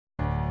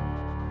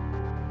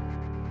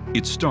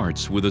It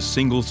starts with a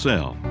single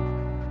cell,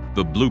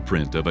 the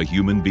blueprint of a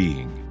human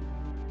being,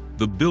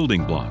 the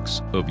building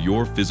blocks of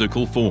your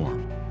physical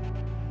form.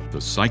 The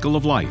cycle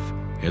of life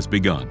has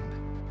begun.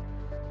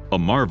 A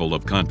marvel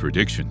of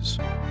contradictions,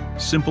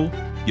 simple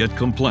yet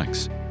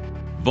complex,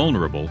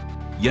 vulnerable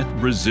yet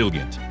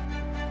resilient.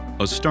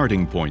 A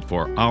starting point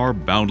for our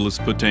boundless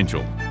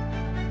potential,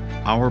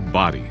 our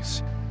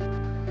bodies.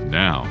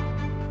 Now,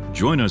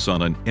 join us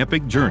on an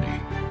epic journey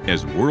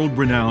as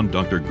world-renowned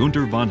Dr.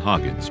 Gunther von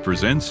Hagens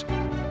presents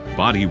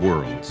Body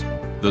Worlds,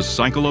 the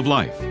Cycle of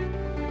Life,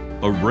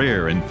 a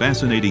rare and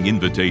fascinating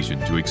invitation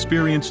to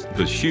experience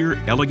the sheer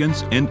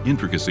elegance and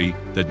intricacy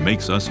that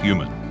makes us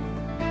human.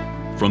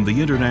 From the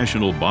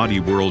International Body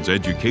Worlds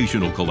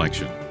Educational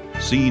Collection,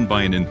 seen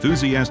by an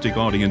enthusiastic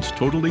audience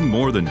totaling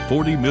more than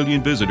 40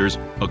 million visitors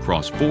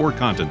across 4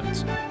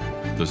 continents,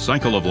 the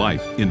Cycle of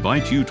Life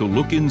invites you to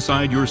look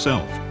inside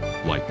yourself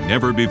like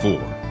never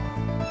before.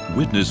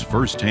 Witness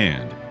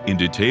firsthand, in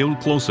detailed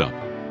close-up,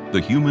 the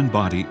human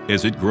body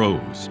as it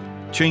grows,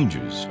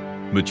 changes,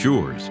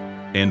 matures,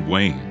 and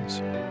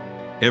wanes.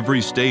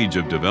 Every stage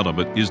of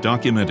development is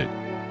documented,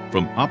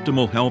 from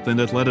optimal health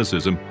and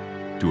athleticism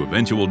to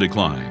eventual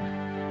decline.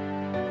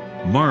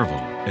 Marvel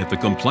at the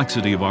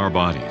complexity of our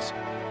bodies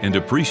and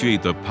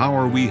appreciate the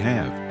power we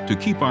have to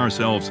keep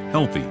ourselves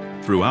healthy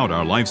throughout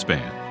our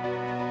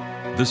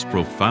lifespan. This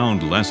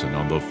profound lesson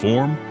on the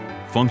form,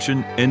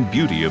 function, and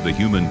beauty of the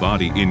human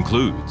body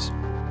includes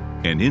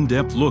an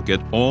in-depth look at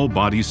all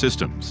body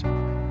systems,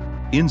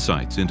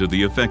 insights into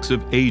the effects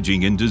of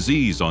aging and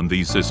disease on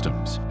these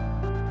systems,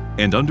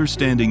 and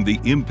understanding the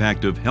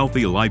impact of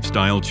healthy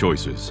lifestyle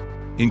choices,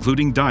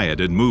 including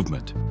diet and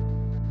movement.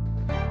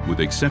 With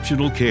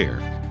exceptional care,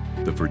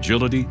 the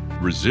fragility,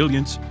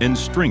 resilience, and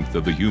strength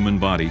of the human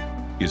body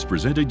is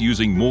presented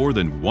using more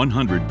than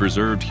 100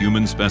 preserved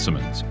human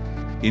specimens,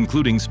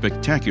 including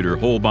spectacular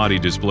whole-body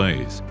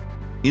displays,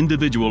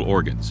 individual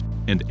organs,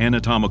 and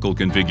anatomical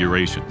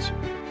configurations.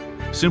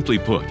 Simply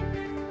put,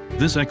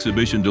 this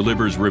exhibition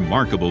delivers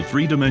remarkable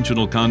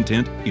 3-dimensional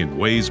content in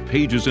ways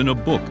pages in a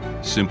book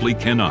simply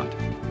cannot.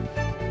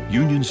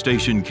 Union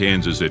Station,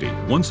 Kansas City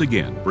once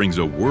again brings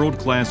a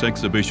world-class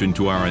exhibition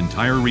to our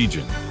entire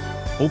region,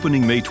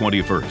 opening May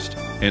 21st,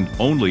 and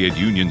only at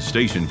Union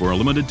Station for a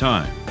limited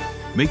time.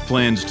 Make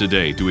plans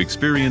today to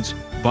experience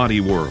Body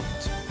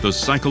Worlds, the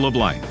Cycle of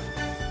Life.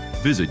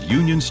 Visit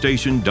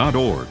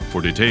unionstation.org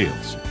for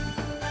details.